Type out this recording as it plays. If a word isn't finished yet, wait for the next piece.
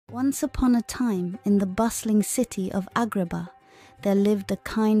Once upon a time, in the bustling city of Agrabah, there lived a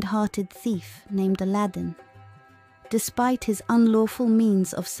kind-hearted thief named Aladdin. Despite his unlawful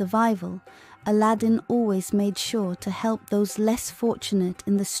means of survival, Aladdin always made sure to help those less fortunate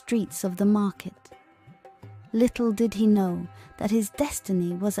in the streets of the market. Little did he know that his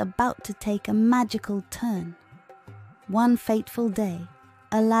destiny was about to take a magical turn. One fateful day,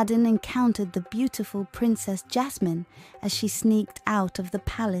 Aladdin encountered the beautiful Princess Jasmine as she sneaked out of the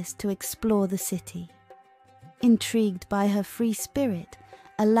palace to explore the city. Intrigued by her free spirit,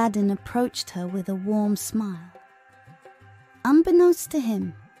 Aladdin approached her with a warm smile. Unbeknownst to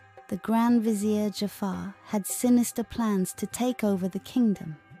him, the Grand Vizier Jafar had sinister plans to take over the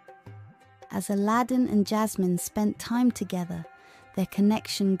kingdom. As Aladdin and Jasmine spent time together, their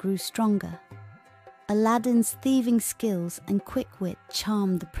connection grew stronger. Aladdin's thieving skills and quick wit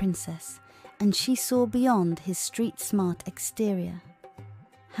charmed the princess, and she saw beyond his street-smart exterior.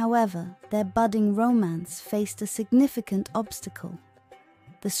 However, their budding romance faced a significant obstacle: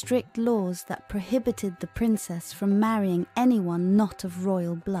 the strict laws that prohibited the princess from marrying anyone not of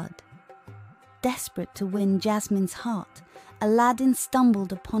royal blood. Desperate to win Jasmine's heart, Aladdin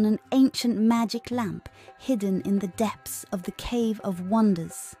stumbled upon an ancient magic lamp hidden in the depths of the Cave of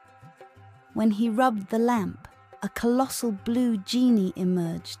Wonders. When he rubbed the lamp, a colossal blue genie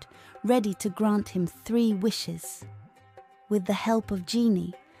emerged, ready to grant him 3 wishes. With the help of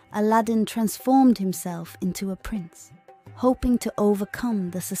Genie, Aladdin transformed himself into a prince, hoping to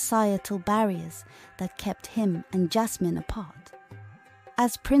overcome the societal barriers that kept him and Jasmine apart.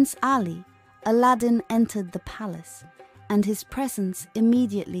 As Prince Ali, Aladdin entered the palace, and his presence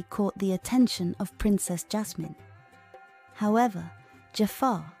immediately caught the attention of Princess Jasmine. However,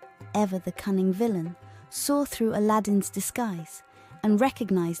 Jafar, ever the cunning villain, saw through Aladdin's disguise and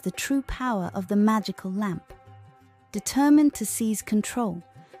recognized the true power of the magical lamp. Determined to seize control,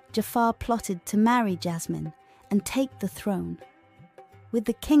 Jafar plotted to marry Jasmine and take the throne. With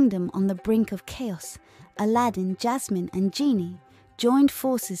the kingdom on the brink of chaos, Aladdin, Jasmine, and Genie joined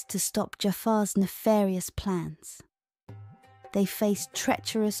forces to stop Jafar's nefarious plans. They faced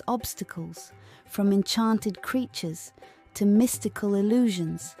treacherous obstacles, from enchanted creatures to mystical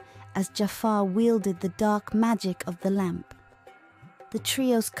illusions, as Jafar wielded the dark magic of the lamp. The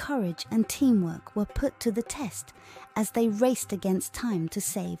trio's courage and teamwork were put to the test as they raced against time to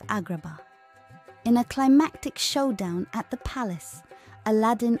save Agrabah. In a climactic showdown at the palace,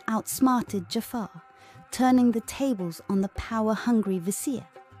 Aladdin outsmarted Jafar, turning the tables on the power-hungry vizier.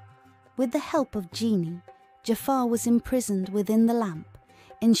 With the help of Genie, Jafar was imprisoned within the lamp,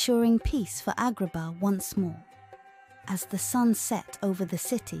 ensuring peace for Agrabah once more. As the sun set over the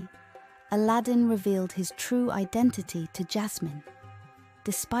city, Aladdin revealed his true identity to Jasmine.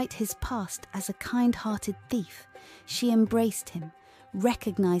 Despite his past as a kind-hearted thief, she embraced him,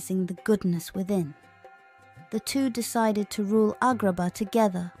 recognizing the goodness within. The two decided to rule Agrabah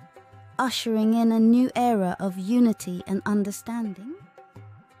together, ushering in a new era of unity and understanding.